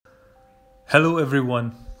Hello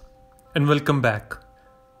everyone and welcome back.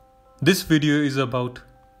 This video is about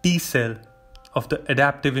T cell of the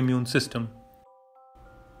adaptive immune system.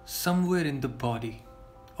 Somewhere in the body,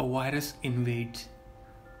 a virus invades.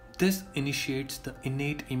 This initiates the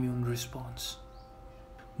innate immune response.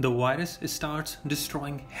 The virus starts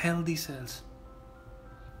destroying healthy cells.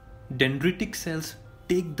 Dendritic cells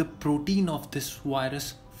take the protein of this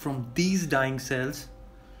virus from these dying cells,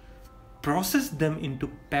 process them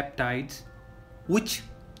into peptides, which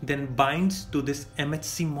then binds to this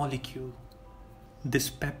MHC molecule. This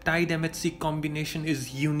peptide MHC combination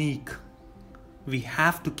is unique. We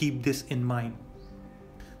have to keep this in mind.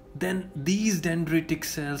 Then these dendritic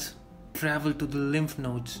cells travel to the lymph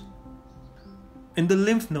nodes. In the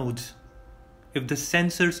lymph nodes, if the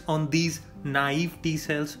sensors on these naive T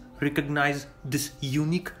cells recognize this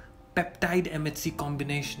unique peptide MHC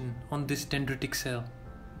combination on this dendritic cell,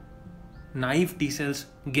 naive T cells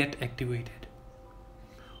get activated.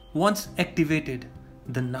 Once activated,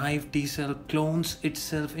 the naive T cell clones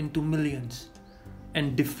itself into millions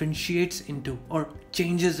and differentiates into or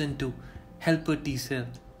changes into helper T cell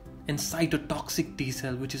and cytotoxic T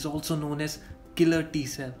cell, which is also known as killer T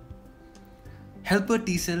cell. Helper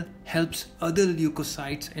T cell helps other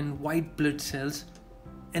leukocytes and white blood cells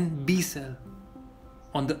and B cell.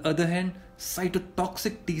 On the other hand,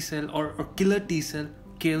 cytotoxic T cell or killer T cell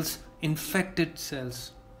kills infected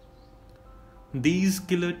cells. These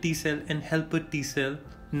killer T cell and helper T cell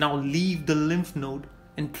now leave the lymph node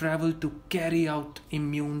and travel to carry out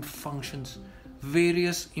immune functions,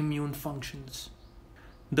 various immune functions.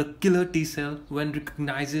 The killer T cell, when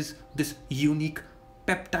recognizes this unique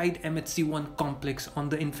peptide MHC1 complex on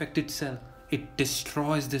the infected cell, it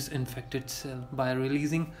destroys this infected cell by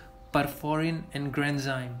releasing perforin and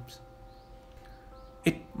granzymes.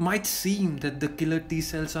 It might seem that the killer T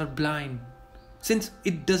cells are blind, since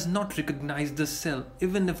it does not recognize the cell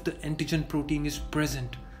even if the antigen protein is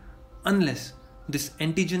present, unless this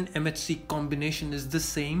antigen MHC combination is the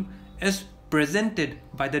same as presented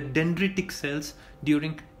by the dendritic cells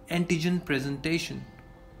during antigen presentation.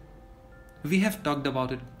 We have talked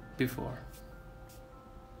about it before.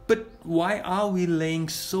 But why are we laying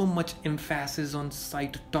so much emphasis on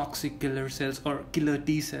cytotoxic killer cells or killer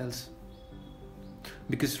T cells?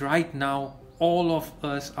 Because right now, all of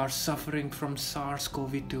us are suffering from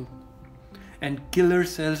SARS-CoV-2, and killer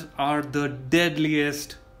cells are the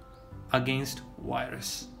deadliest against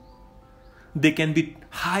virus. They can be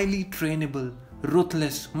highly trainable,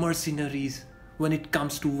 ruthless mercenaries when it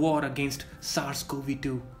comes to war against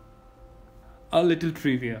SARS-CoV-2. A little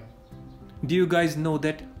trivia. Do you guys know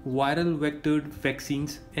that viral vectored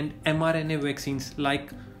vaccines and mRNA vaccines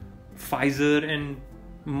like Pfizer and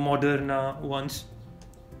Moderna ones,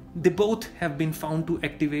 they both have been found to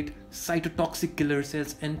activate cytotoxic killer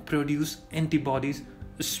cells and produce antibodies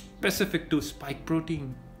specific to spike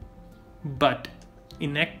protein. But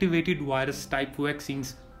inactivated virus type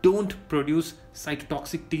vaccines don't produce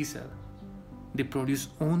cytotoxic T cell. They produce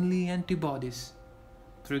only antibodies.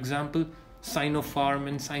 For example, Sinopharm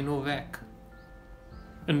and Sinovac.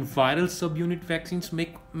 And viral subunit vaccines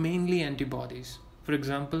make mainly antibodies. For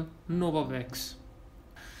example, Novavax.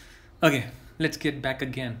 Okay, let's get back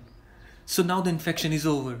again. So now the infection is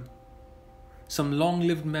over. Some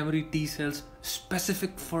long-lived memory T cells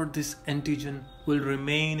specific for this antigen will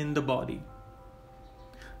remain in the body.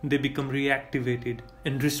 They become reactivated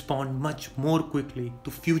and respond much more quickly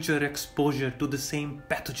to future exposure to the same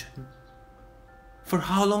pathogen. For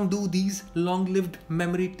how long do these long-lived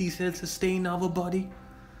memory T cells stay in our body?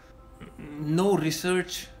 No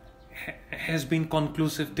research has been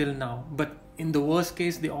conclusive till now, but in the worst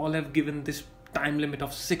case, they all have given this time limit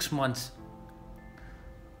of 6 months.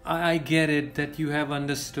 I get it that you have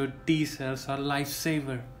understood T cells are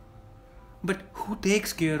lifesaver. But who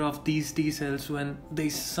takes care of these T cells when they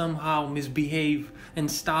somehow misbehave and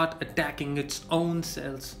start attacking its own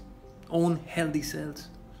cells, own healthy cells?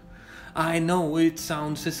 I know it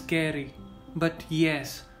sounds scary, but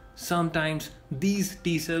yes, sometimes these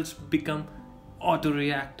T cells become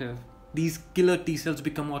autoreactive. These killer T cells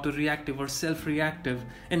become autoreactive or self-reactive,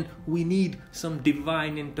 and we need some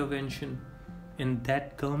divine intervention. And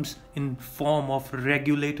that comes in form of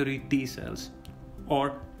regulatory T cells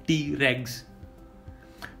or Tregs.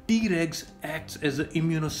 Tregs acts as an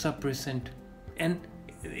immunosuppressant, and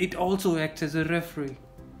it also acts as a referee.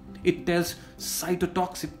 It tells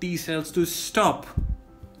cytotoxic T cells to stop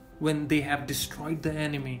when they have destroyed the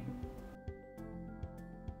enemy.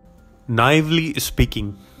 Naively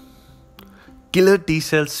speaking, killer T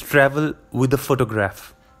cells travel with a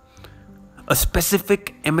photograph, a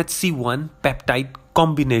specific MHC1 peptide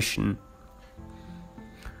combination.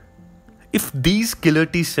 If these killer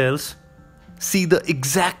T cells see the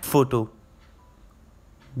exact photo,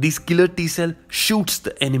 this killer T cell shoots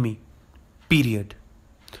the enemy. Period.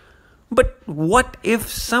 But what if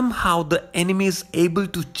somehow the enemy is able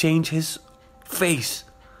to change his face?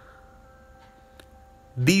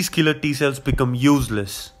 These killer T cells become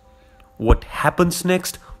useless. What happens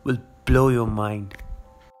next will blow your mind.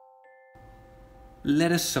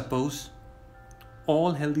 Let us suppose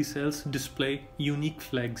all healthy cells display unique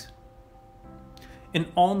flags. And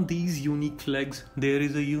on these unique flags, there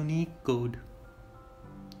is a unique code.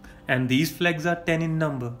 And these flags are 10 in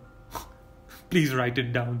number. Please write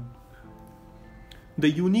it down. The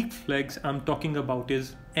unique flags I'm talking about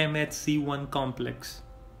is MHC1 complex.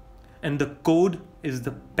 And the code is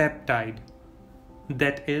the peptide.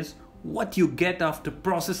 That is what you get after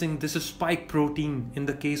processing this spike protein in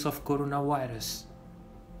the case of coronavirus.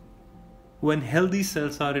 When healthy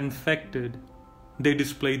cells are infected, they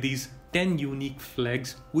display these 10 unique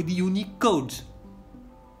flags with unique codes.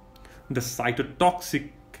 The cytotoxic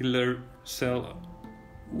killer cell,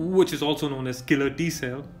 which is also known as killer T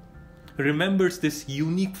cell, remembers this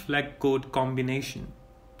unique flag code combination.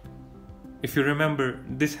 If you remember,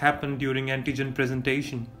 this happened during antigen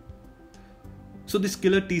presentation. So this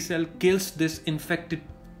killer T cell kills this infected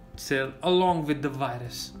cell along with the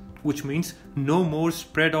virus, which means no more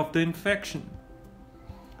spread of the infection.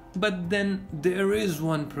 But then there is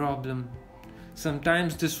one problem.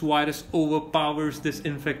 Sometimes this virus overpowers this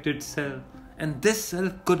infected cell, and this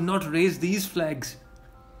cell could not raise these flags.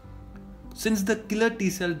 Since the killer T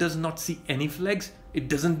cell does not see any flags, it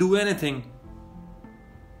doesn't do anything.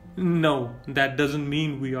 No, that doesn't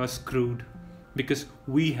mean we are screwed, because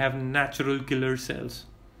we have natural killer cells.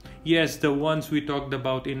 Yes, the ones we talked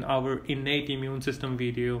about in our innate immune system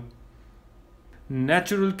video.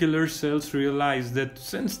 Natural killer cells realize that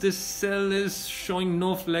since this cell is showing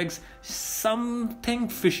no flags, something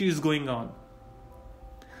fishy is going on.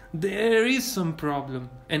 There is some problem,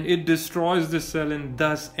 and it destroys the cell and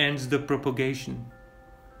thus ends the propagation.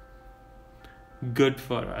 Good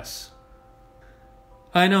for us.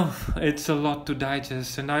 I know it's a lot to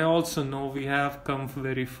digest, and I also know we have come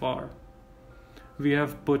very far. We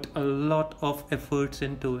have put a lot of efforts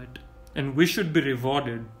into it, and we should be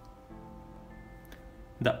rewarded.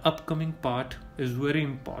 The upcoming part is very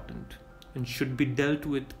important and should be dealt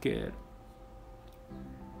with care.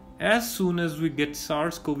 As soon as we get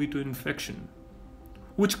SARS-CoV-2 infection,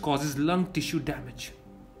 which causes lung tissue damage,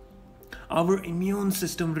 our immune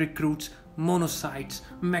system recruits monocytes,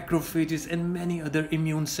 macrophages, and many other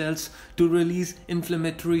immune cells to release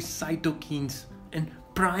inflammatory cytokines, and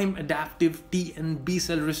prime adaptive T and B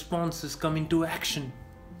cell responses come into action.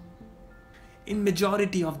 In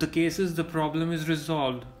majority of the cases, the problem is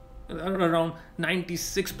resolved. Around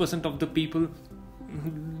 96% of the people,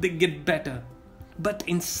 they get better. But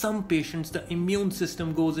in some patients, the immune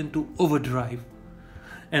system goes into overdrive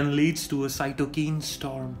and leads to a cytokine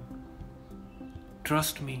storm.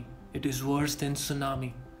 Trust me, it is worse than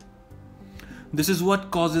tsunami. This is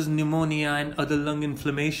what causes pneumonia and other lung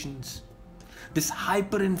inflammations. This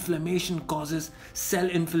hyperinflammation causes cell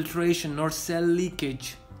infiltration or cell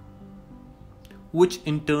leakage, which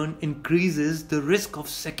in turn increases the risk of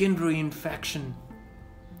secondary infection.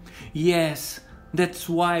 Yes, that's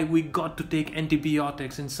why we got to take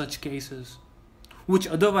antibiotics in such cases, which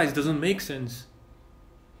otherwise doesn't make sense.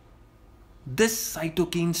 This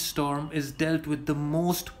cytokine storm is dealt with the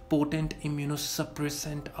most potent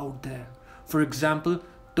immunosuppressant out there. For example,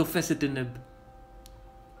 tofacitinib,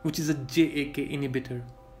 which is a JAK inhibitor,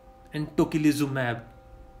 and tocilizumab.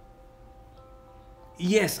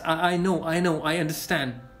 Yes, I know, I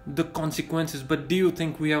understand the consequences, but do you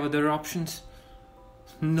think we have other options?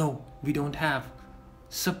 No, we don't have.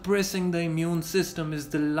 Suppressing the immune system is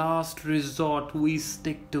the last resort we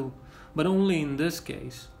stick to, but only in this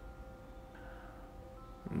case.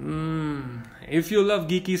 If you love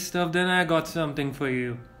geeky stuff, then I got something for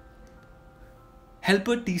you.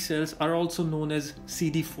 Helper T cells are also known as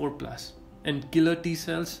CD4+, and killer T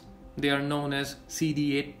cells, they are known as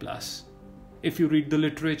CD8+. If you read the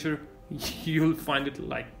literature, you'll find it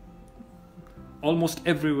like almost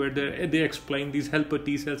everywhere. They explain these helper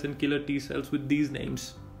T cells and killer T cells with these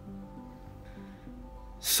names.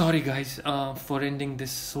 Sorry guys for ending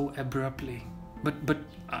this so abruptly, but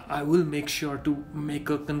I will make sure to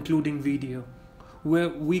make a concluding video where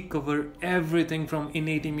we cover everything from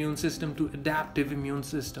innate immune system to adaptive immune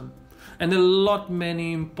system and a lot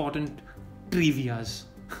many important trivias.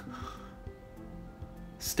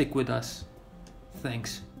 Stick with us.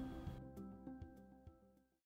 Thanks.